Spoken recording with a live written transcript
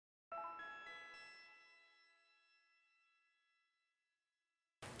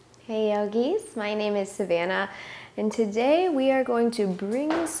Hey yogis, my name is Savannah, and today we are going to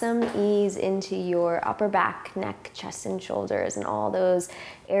bring some ease into your upper back, neck, chest, and shoulders, and all those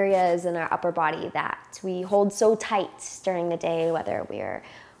areas in our upper body that we hold so tight during the day, whether we're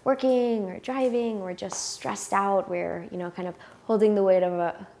working or driving or just stressed out. We're, kind of holding the weight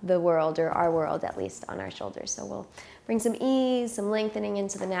of the world, or our world at least, on our shoulders. So we'll bring some ease, some lengthening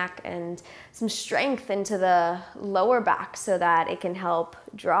into the neck, and some strength into the lower back so that it can help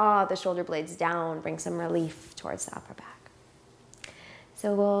draw the shoulder blades down, bring some relief towards the upper back.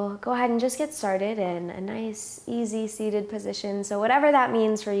 So we'll go ahead and just get started in a nice, easy seated position. So whatever that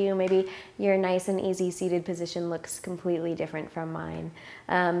means for you, maybe your nice and easy seated position looks completely different from mine.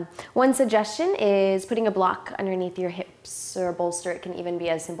 One suggestion is putting a block underneath your hips or a bolster. It can even be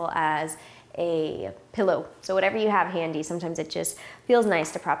as simple as a pillow. So whatever you have handy, sometimes it just feels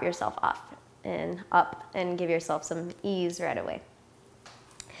nice to prop yourself up and give yourself some ease right away.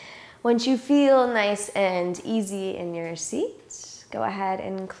 Once you feel nice and easy in your seat, go ahead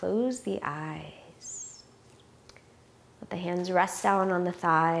and close the eyes. Let the hands rest down on the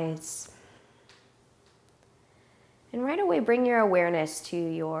thighs. And right away, bring your awareness to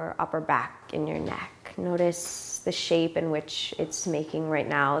your upper back and your neck. Notice the shape in which it's making right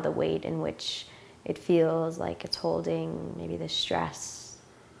now, the weight in which it feels like it's holding, maybe the stress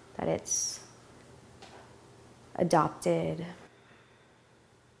that it's adopted.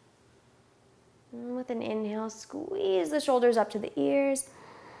 And with an inhale, squeeze the shoulders up to the ears.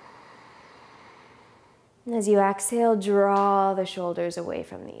 And as you exhale, draw the shoulders away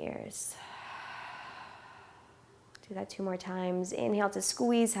from the ears. Do that 2 more times. Inhale to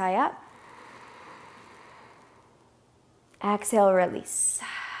squeeze high up. Exhale, release.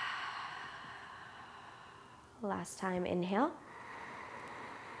 Last time, inhale.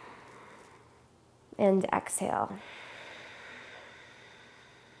 And exhale.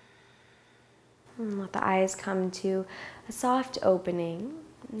 And let the eyes come to a soft opening.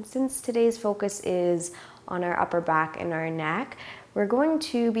 And since today's focus is on our upper back and our neck, we're going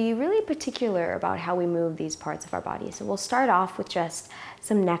to be really particular about how we move these parts of our body. So we'll start off with just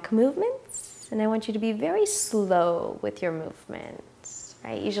some neck movements, and I want you to be very slow with your movements,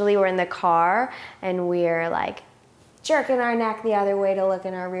 right? Usually we're in the car and we're like jerking our neck the other way to look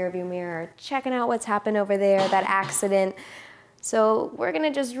in our rearview mirror, checking out what's happened over there, that accident. So we're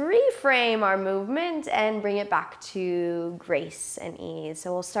gonna just reframe our movement and bring it back to grace and ease.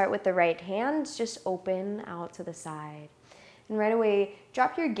 So we'll start with the right hand, just open out to the side. And right away,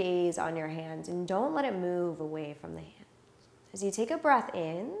 drop your gaze on your hands and don't let it move away from the hands. As you take a breath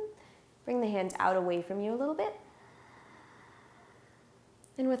in, bring the hands out away from you a little bit.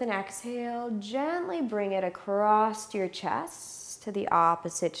 And with an exhale, gently bring it across your chest to the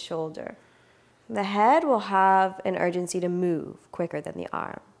opposite shoulder. The head will have an urgency to move quicker than the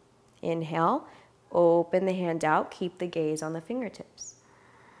arm. Inhale, open the hand out, keep the gaze on the fingertips.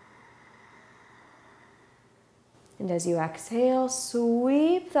 And as you exhale,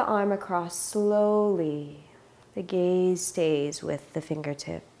 sweep the arm across slowly. The gaze stays with the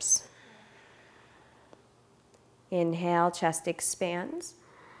fingertips. Inhale, chest expands.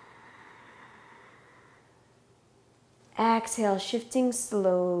 Exhale, shifting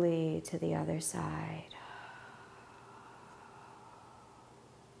slowly to the other side.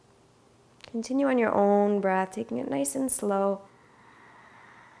 Continue on your own breath, taking it nice and slow.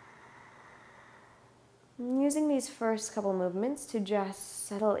 And using these first couple movements to just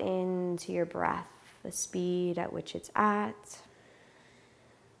settle into your breath, the speed at which it's at.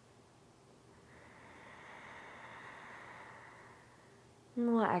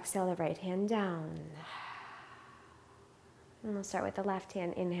 And we'll exhale the right hand down. And we'll start with the left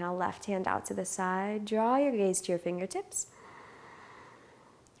hand. Inhale, left hand out to the side. Draw your gaze to your fingertips.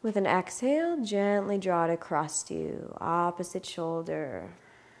 With an exhale, gently draw it across to you, opposite shoulder.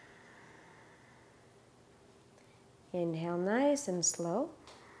 Inhale, nice and slow.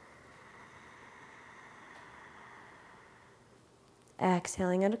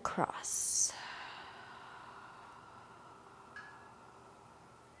 Exhaling it across.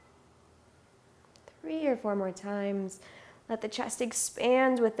 Three or four more times. Let the chest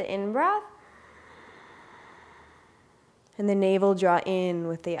expand with the in-breath. And the navel draw in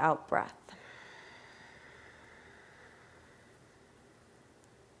with the out-breath.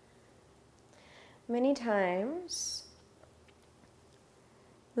 Many times,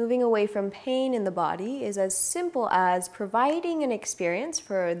 moving away from pain in the body is as simple as providing an experience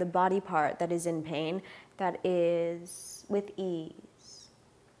for the body part that is in pain that is with ease,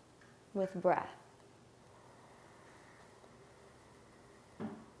 with breath.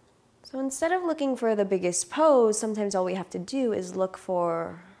 So instead of looking for the biggest pose, sometimes all we have to do is look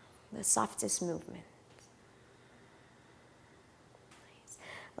for the softest movement. Nice.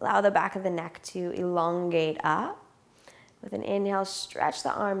 Allow the back of the neck to elongate up. With an inhale, stretch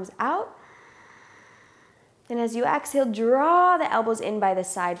the arms out. And as you exhale, draw the elbows in by the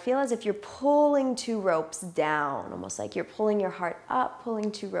side. Feel as if you're pulling 2 ropes down, almost like you're pulling your heart up, pulling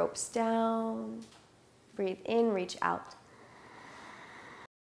 2 ropes down. Breathe in, reach out.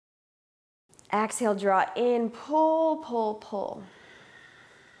 Exhale, draw in, pull, pull, pull.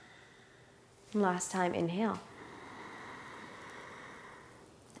 Last time, inhale.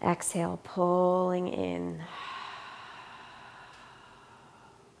 Exhale, pulling in.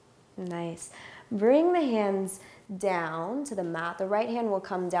 Nice. Bring the hands down to the mat. The right hand will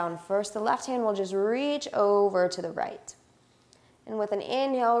come down first. The left hand will just reach over to the right. And with an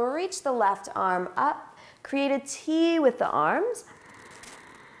inhale, reach the left arm up. Create a T with the arms.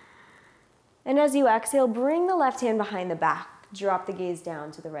 And as you exhale, bring the left hand behind the back. Drop the gaze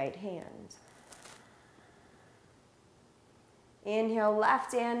down to the right hand. Inhale,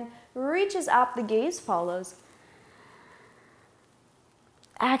 left hand reaches up, the gaze follows.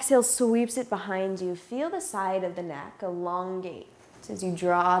 Exhale, sweeps it behind you. Feel the side of the neck elongate as you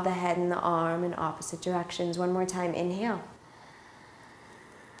draw the head and the arm in opposite directions. One more time, inhale.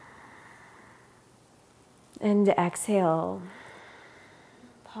 And exhale.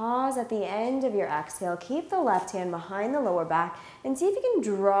 Pause at the end of your exhale. Keep the left hand behind the lower back and see if you can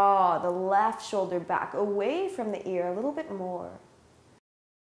draw the left shoulder back away from the ear a little bit more.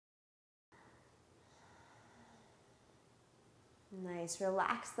 Nice.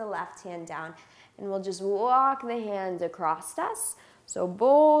 Relax the left hand down and we'll just walk the hands across us. So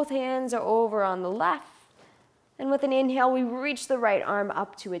both hands are over on the left. And with an inhale, we reach the right arm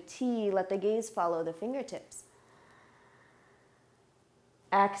up to a T. Let the gaze follow the fingertips.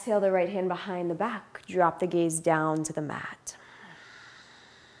 Exhale the right hand behind the back. Drop the gaze down to the mat.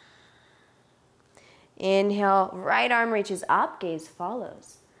 Inhale, right arm reaches up, gaze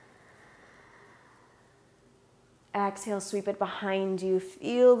follows. Exhale, sweep it behind you.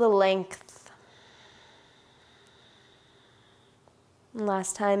 Feel the length.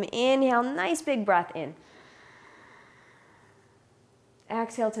 Last time, inhale, nice big breath in.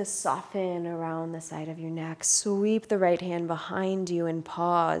 Exhale to soften around the side of your neck. Sweep the right hand behind you and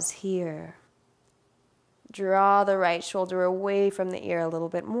pause here. Draw the right shoulder away from the ear a little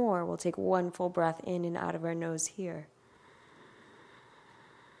bit more. We'll take one full breath in and out of our nose here.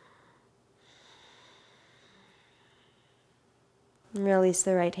 Release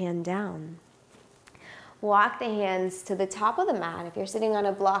the right hand down. Walk the hands to the top of the mat. If you're sitting on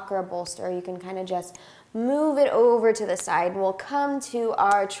a block or a bolster, you can kind of just move it over to the side. We'll come to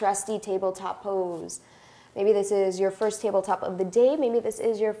our trusty tabletop pose. Maybe this is your first tabletop of the day. Maybe this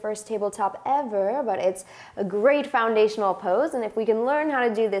is your first tabletop ever, but it's a great foundational pose. And if we can learn how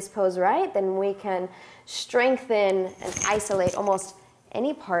to do this pose right, then we can strengthen and isolate almost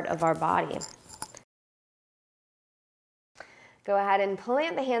any part of our body. Go ahead and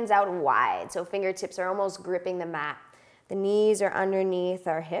plant the hands out wide, so fingertips are almost gripping the mat. The knees are underneath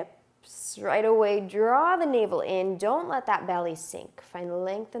our hips. Right away, draw the navel in. Don't let that belly sink. Find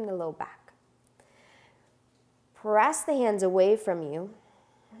length in the low back. Press the hands away from you.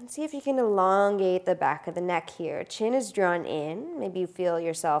 And see if you can elongate the back of the neck here. Chin is drawn in. Maybe you feel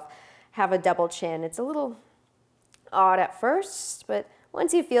yourself have a double chin. It's a little odd at first, but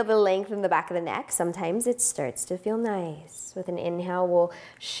once you feel the length in the back of the neck, sometimes it starts to feel nice. With an inhale, we'll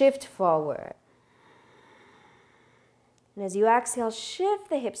shift forward. And as you exhale, shift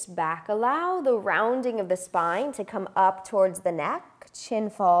the hips back. Allow the rounding of the spine to come up towards the neck. Chin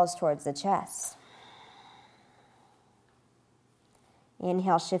falls towards the chest.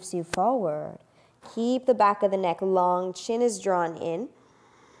 Inhale shifts you forward. Keep the back of the neck long. Chin is drawn in.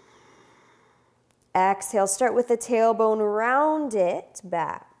 Exhale, start with the tailbone, round it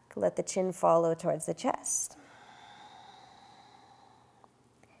back. Let the chin follow towards the chest.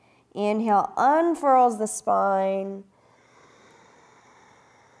 Inhale, unfurls the spine.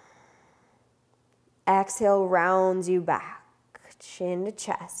 Exhale, rounds you back, chin to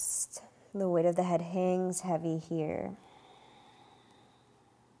chest. The weight of the head hangs heavy here.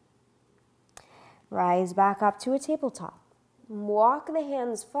 Rise back up to a tabletop. Walk the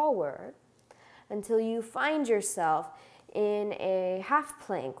hands forward until you find yourself in a half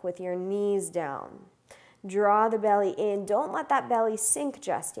plank with your knees down. Draw the belly in. Don't let that belly sink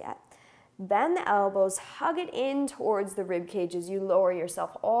just yet. Bend the elbows, hug it in towards the rib cage as you lower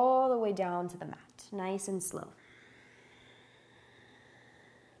yourself all the way down to the mat. Nice and slow.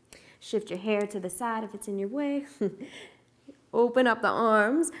 Shift your hair to the side if it's in your way. Open up the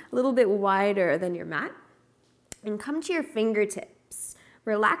arms a little bit wider than your mat. And come to your fingertips.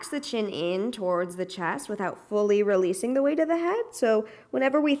 Relax the chin in towards the chest without fully releasing the weight of the head. So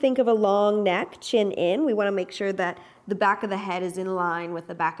whenever we think of a long neck, chin in, we want to make sure that the back of the head is in line with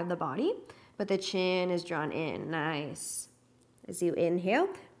the back of the body, but the chin is drawn in. Nice. As you inhale,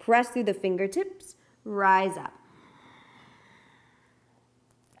 press through the fingertips, rise up.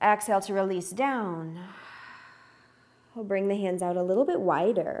 Exhale to release down. We'll bring the hands out a little bit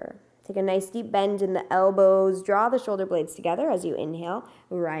wider. Take a nice deep bend in the elbows. Draw the shoulder blades together as you inhale.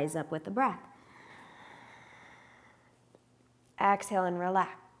 Rise up with the breath. Exhale and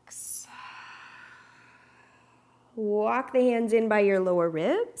relax. Walk the hands in by your lower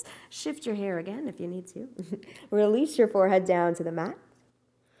ribs. Shift your hair again if you need to. Release your forehead down to the mat.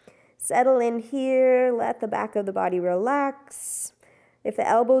 Settle in here. Let the back of the body relax. If the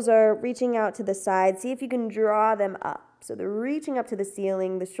elbows are reaching out to the side, see if you can draw them up. So they're reaching up to the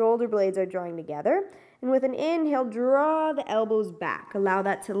ceiling, the shoulder blades are drawing together. And with an inhale, draw the elbows back. Allow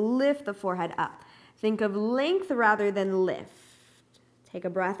that to lift the forehead up. Think of length rather than lift. Take a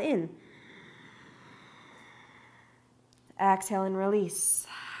breath in. Exhale and release.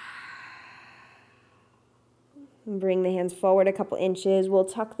 Bring the hands forward a couple inches. We'll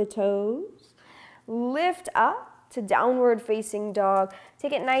tuck the toes. Lift up to downward facing dog.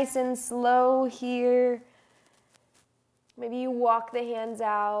 Take it nice and slow here. Maybe you walk the hands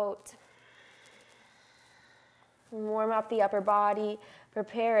out. Warm up the upper body.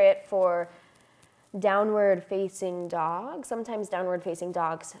 Prepare it for downward facing dog. Sometimes downward facing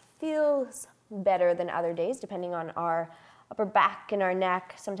dogs feels better than other days, depending on our upper back and our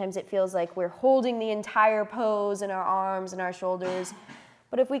neck. Sometimes it feels like we're holding the entire pose in our arms and our shoulders.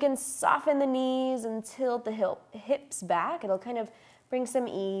 But if we can soften the knees and tilt the hips back, it'll kind of bring some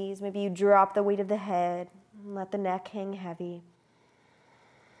ease. Maybe you drop the weight of the head and let the neck hang heavy.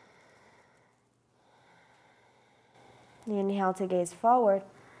 Inhale to gaze forward.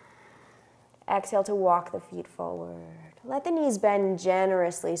 Exhale to walk the feet forward. Let the knees bend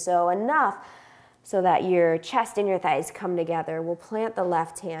generously, so enough so that your chest and your thighs come together. We'll plant the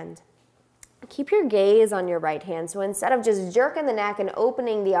left hand. Keep your gaze on your right hand. So instead of just jerking the neck and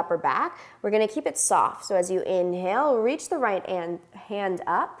opening the upper back, we're going to keep it soft. So as you inhale, reach the right hand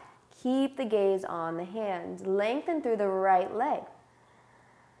up. Keep the gaze on the hand. Lengthen through the right leg.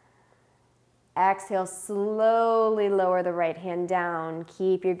 Exhale, slowly lower the right hand down.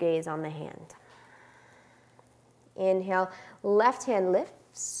 Keep your gaze on the hand. Inhale, left hand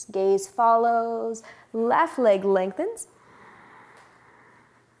lifts, gaze follows, left leg lengthens.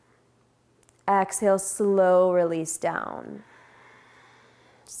 Exhale, slow release down.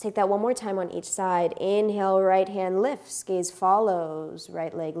 Just take that one more time on each side. Inhale, right hand lifts, gaze follows,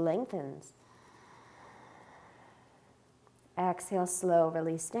 right leg lengthens. Exhale, slow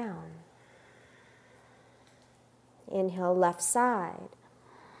release down. Inhale, left side.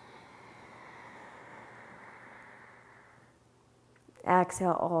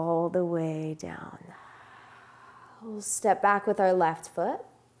 Exhale all the way down. We'll step back with our left foot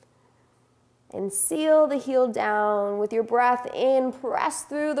and seal the heel down with your breath in. Press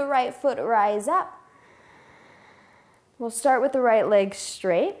through the right foot, rise up. We'll start with the right leg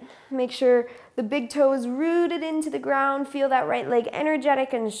straight. Make sure the big toe is rooted into the ground. Feel that right leg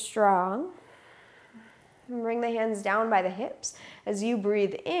energetic and strong. And bring the hands down by the hips. As you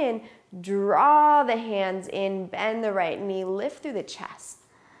breathe in, draw the hands in, bend the right knee, lift through the chest.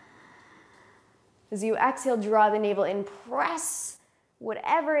 As you exhale, draw the navel in, press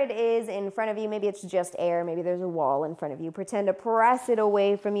whatever it is in front of you. Maybe it's just air, maybe there's a wall in front of you. Pretend to press it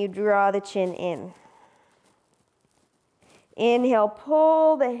away from you, draw the chin in. Inhale,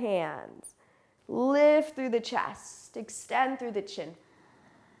 pull the hands, lift through the chest, extend through the chin.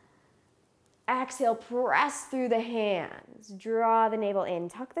 Exhale, press through the hands. Draw the navel in.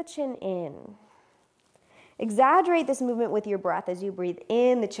 Tuck the chin in. Exaggerate this movement with your breath. As you breathe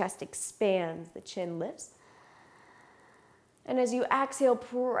in, the chest expands, the chin lifts. And as you exhale,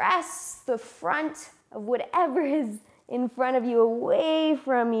 press the front of whatever is in front of you away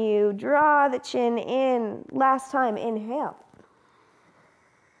from you. Draw the chin in. Last time, inhale.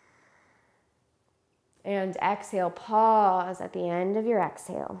 And exhale, pause at the end of your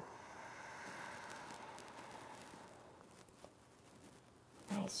exhale.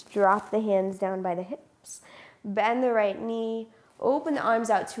 Nice. Drop the hands down by the hips. Bend the right knee. Open the arms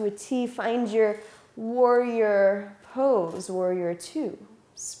out to a T. Find your warrior pose, warrior two.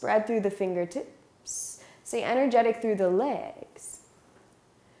 Spread through the fingertips. Stay energetic through the legs.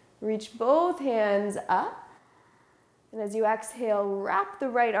 Reach both hands up. And as you exhale, wrap the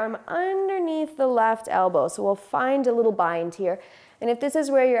right arm underneath the left elbow. So we'll find a little bind here. And if this is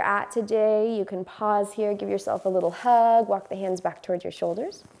where you're at today, you can pause here, give yourself a little hug, walk the hands back towards your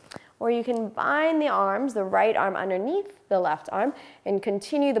shoulders. Or you can bind the arms, the right arm underneath the left arm, and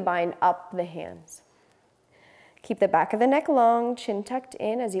continue to bind up the hands. Keep the back of the neck long, chin tucked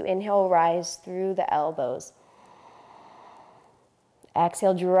in as you inhale, rise through the elbows.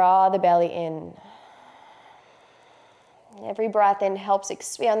 Exhale, draw the belly in. Every breath in helps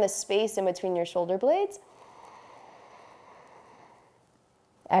expand the space in between your shoulder blades.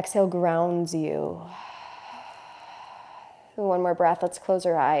 Exhale grounds you. One more breath. Let's close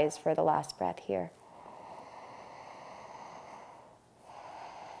our eyes for the last breath here.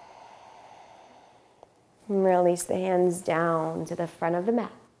 And release the hands down to the front of the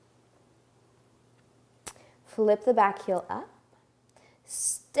mat. Flip the back heel up.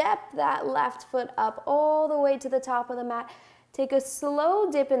 Step that left foot up all the way to the top of the mat. Take a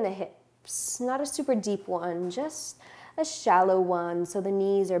slow dip in the hips. Not a super deep one, just a shallow one so the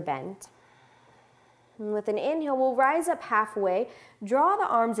knees are bent. And with an inhale, we'll rise up halfway. Draw the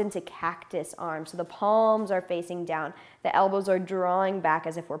arms into cactus arms so the palms are facing down. The elbows are drawing back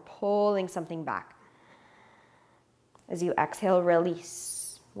as if we're pulling something back. As you exhale,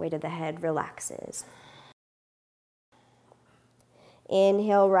 release. Weight of the head relaxes.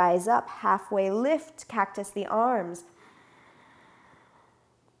 Inhale, rise up, halfway lift, cactus the arms.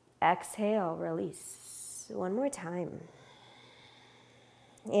 Exhale, release. One more time.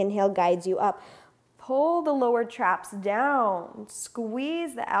 Inhale guides you up. Pull the lower traps down.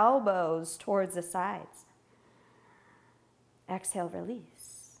 Squeeze the elbows towards the sides. Exhale,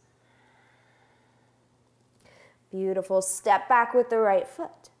 release. Beautiful. Step back with the right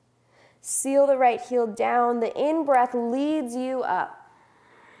foot. Seal the right heel down. The in-breath leads you up.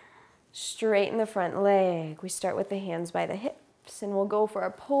 Straighten the front leg. We start with the hands by the hips, and we'll go for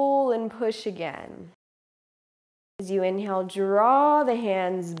a pull and push again. As you inhale, draw the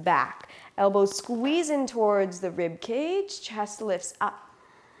hands back. Elbows squeeze in towards the rib cage. Chest lifts up.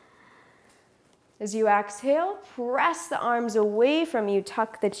 As you exhale, press the arms away from you.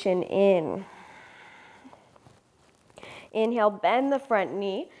 Tuck the chin in. Inhale, bend the front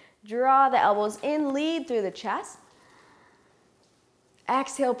knee. Draw the elbows in, lead through the chest.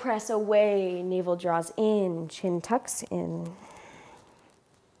 Exhale, press away. Navel draws in, chin tucks in.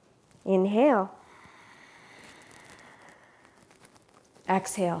 Inhale.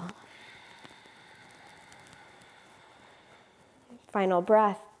 Exhale. Final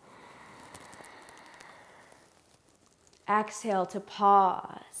breath. Exhale to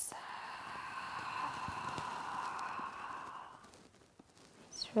pause.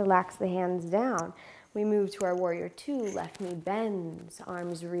 Just relax the hands down. We move to our warrior two. Left knee bends,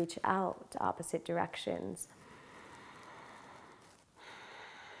 arms reach out, opposite directions.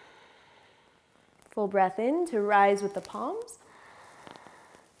 Full breath in to rise with the palms.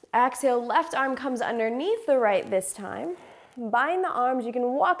 Exhale, left arm comes underneath the right this time. Bind the arms. You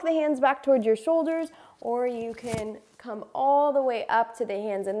can walk the hands back towards your shoulders, or you can come all the way up to the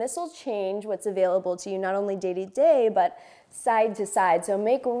hands. And this will change what's available to you, not only day to day, but side to side. So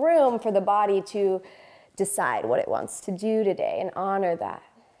make room for the body to decide what it wants to do today and honor that.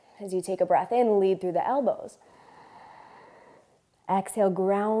 As you take a breath in, lead through the elbows. Exhale,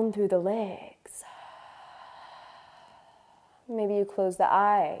 ground through the legs. Maybe you close the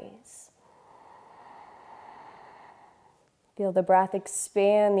eyes. Feel the breath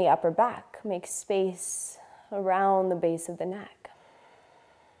expand the upper back. Make space around the base of the neck.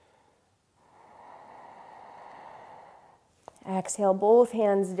 Exhale, both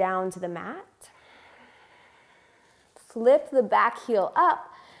hands down to the mat. Flip the back heel up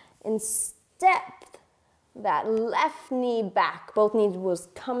and step that left knee back. Both knees will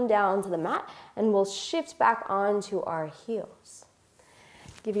come down to the mat and we'll shift back onto our heels.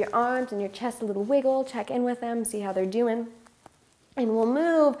 Give your arms and your chest a little wiggle. Check in with them, see how they're doing. And we'll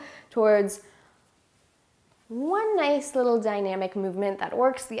move towards one nice little dynamic movement that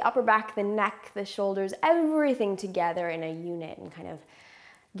works the upper back, the neck, the shoulders, everything together in a unit, and kind of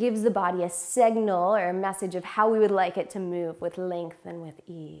gives the body a signal or a message of how we would like it to move with length and with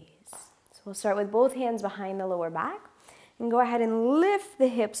ease. So we'll start with both hands behind the lower back and go ahead and lift the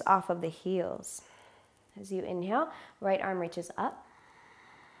hips off of the heels. As you inhale, right arm reaches up.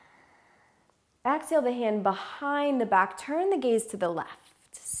 Exhale the hand behind the back. Turn the gaze to the left.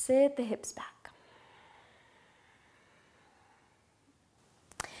 Sit the hips back.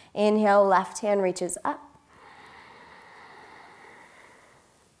 Inhale, left hand reaches up.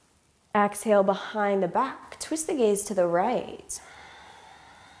 Exhale behind the back. Twist the gaze to the right.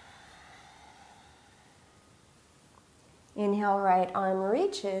 Inhale, right arm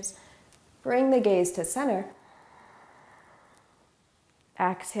reaches. Bring the gaze to center.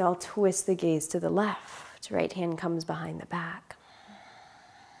 Exhale, twist the gaze to the left. Right hand comes behind the back.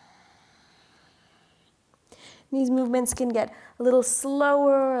 These movements can get a little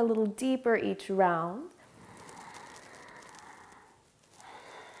slower, a little deeper each round.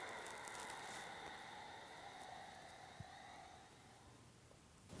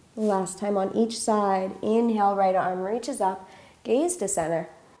 Last time on each side. Inhale, right arm reaches up, gaze to center.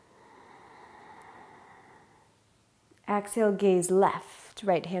 Exhale, gaze left,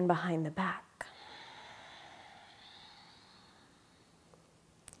 right hand behind the back.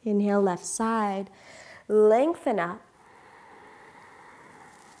 Inhale, left side, lengthen up.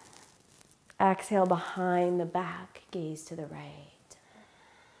 Exhale, behind the back, gaze to the right.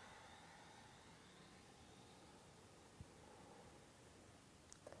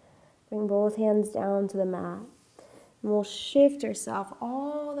 Bring both hands down to the mat. And we'll shift ourselves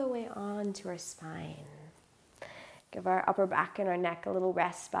all the way onto our spine. Give our upper back and our neck a little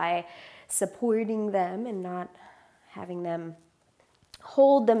rest by supporting them and not having them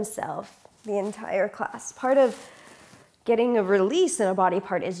hold themselves the entire class. Part of getting a release in a body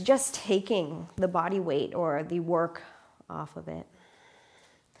part is just taking the body weight or the work off of it.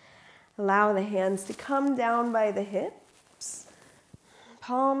 Allow the hands to come down by the hips.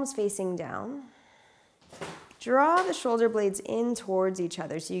 Palms facing down. Draw the shoulder blades in towards each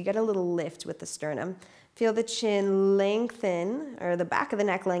other so you get a little lift with the sternum. Feel the chin lengthen, or the back of the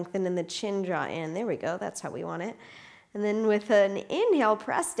neck lengthen and the chin draw in. There we go, that's how we want it. And then with an inhale,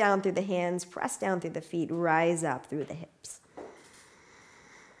 press down through the hands, press down through the feet, rise up through the hips.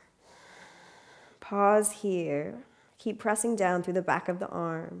 Pause here. Keep pressing down through the back of the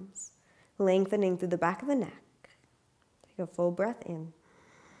arms, lengthening through the back of the neck. Take a full breath in.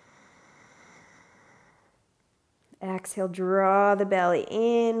 Exhale, draw the belly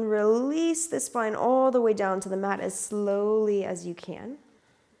in, release the spine all the way down to the mat as slowly as you can.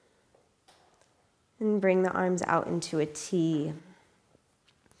 And bring the arms out into a T.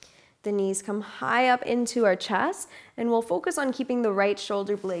 The knees come high up into our chest, and we'll focus on keeping the right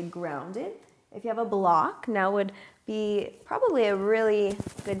shoulder blade grounded. If you have a block, now would be probably a really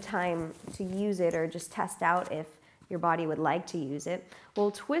good time to use it or just test out if your body would like to use it. We'll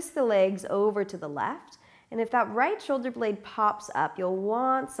twist the legs over to the left. And if that right shoulder blade pops up, you'll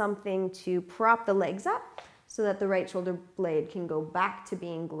want something to prop the legs up so that the right shoulder blade can go back to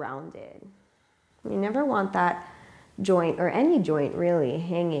being grounded. You never want that joint, or any joint really,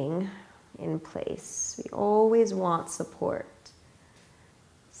 hanging in place. We always want support.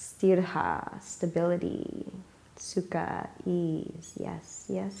 Sthirha, stability. Sukha, ease. Yes,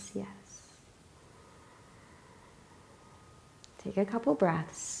 yes, yes. Take a couple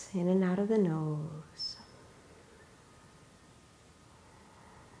breaths in and out of the nose.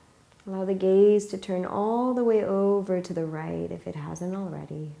 Allow the gaze to turn all the way over to the right if it hasn't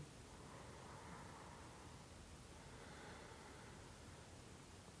already.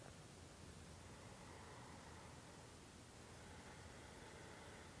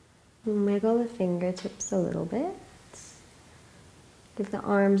 Wiggle the fingertips a little bit. Give the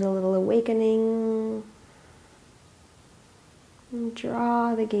arms a little awakening. And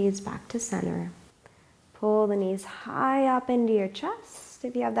draw the gaze back to center. Pull the knees high up into your chest.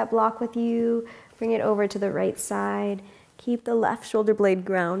 If you have that block with you, bring it over to the right side. Keep the left shoulder blade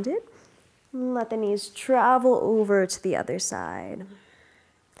grounded. Let the knees travel over to the other side.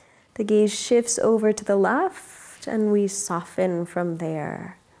 The gaze shifts over to the left, and we soften from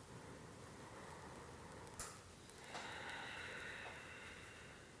there.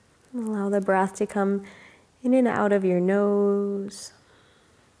 Allow the breath to come in and out of your nose.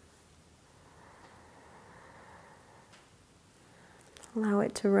 Allow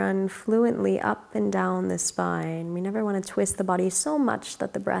it to run fluently up and down the spine. We never want to twist the body so much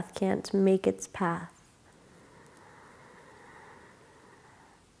that the breath can't make its path.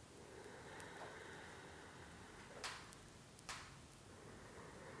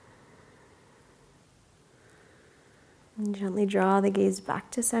 And gently draw the gaze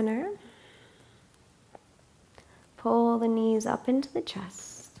back to center. Pull the knees up into the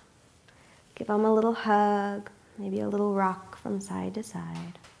chest. Give them a little hug, maybe a little rock from side to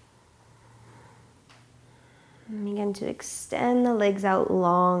side. And begin to extend the legs out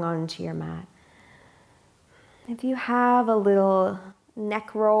long onto your mat. If you have a little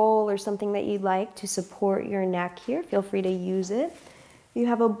neck roll or something that you'd like to support your neck here, feel free to use it. If you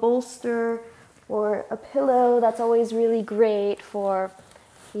have a bolster or a pillow, that's always really great for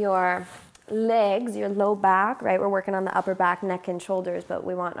your legs, your low back, right? We're working on the upper back, neck, and shoulders, but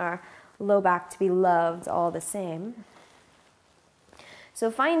we want our low back to be loved all the same. So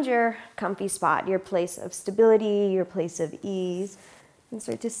find your comfy spot, your place of stability, your place of ease. And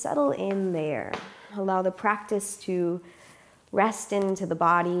start to settle in there. Allow the practice to rest into the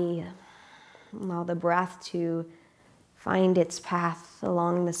body. Allow the breath to find its path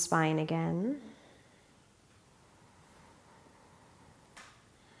along the spine again.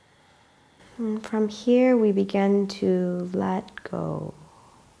 And from here, we begin to let go,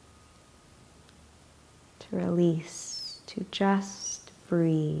 to release, to just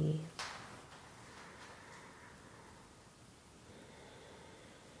breathe.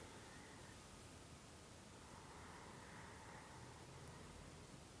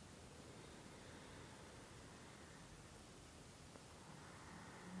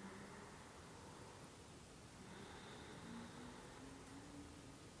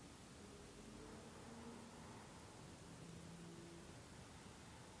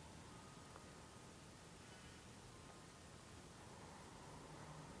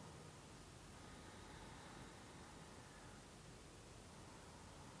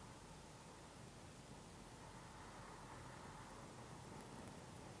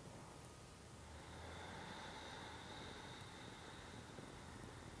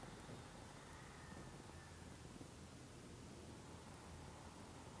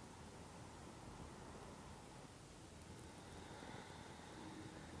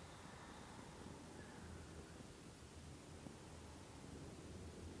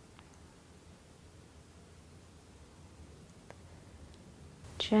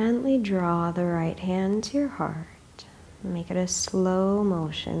 Gently draw the right hand to your heart. Make it a slow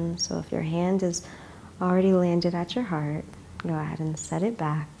motion. So if your hand is already landed at your heart, go ahead and set it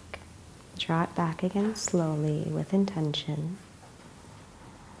back. Draw it back again slowly with intention.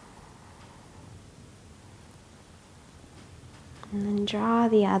 And then draw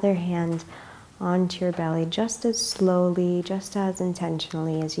the other hand onto your belly just as slowly, just as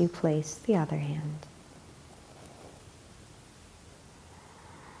intentionally as you place the other hand.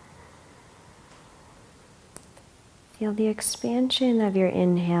 Feel the expansion of your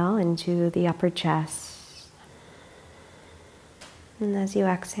inhale into the upper chest. And as you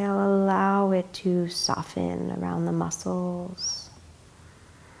exhale, allow it to soften around the muscles.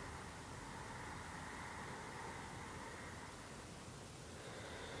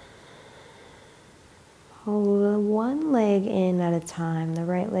 Hold one leg in at a time. The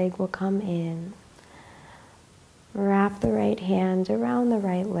right leg will come in. Wrap the right hand around the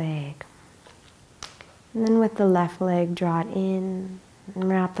right leg. And then with the left leg, draw it in and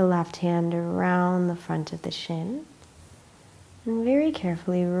wrap the left hand around the front of the shin. And very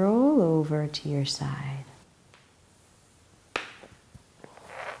carefully roll over to your side.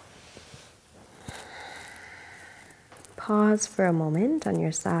 Pause for a moment on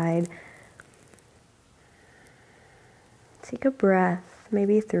your side. Take a breath,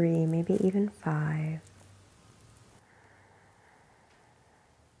 maybe 3, maybe even 5.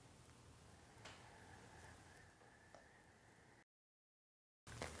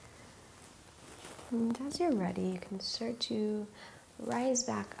 And as you're ready, you can start to rise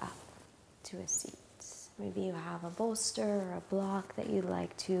back up to a seat. Maybe you have a bolster or a block that you'd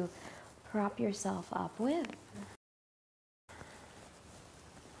like to prop yourself up with.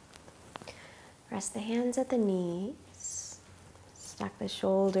 Rest the hands at the knees. Stack the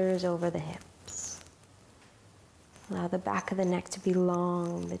shoulders over the hips. Allow the back of the neck to be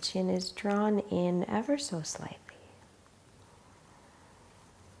long. The chin is drawn in ever so slightly.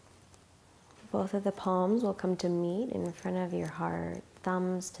 Both of the palms will come to meet in front of your heart,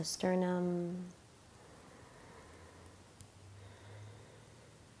 thumbs to sternum.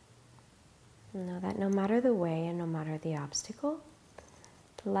 Know that no matter the way and no matter the obstacle,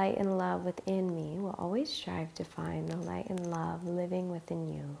 the light and love within me will always strive to find the light and love living within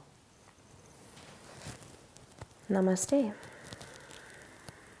you. Namaste.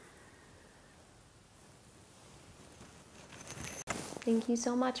 Thank you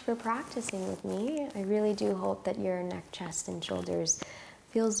so much for practicing with me. I really do hope that your neck, chest, and shoulders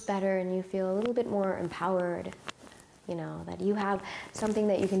feels better and you feel a little bit more empowered. You know, that you have something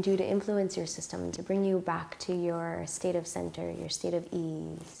that you can do to influence your system, to bring you back to your state of center, your state of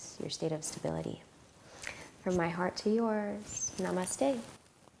ease, your state of stability. From my heart to yours, namaste.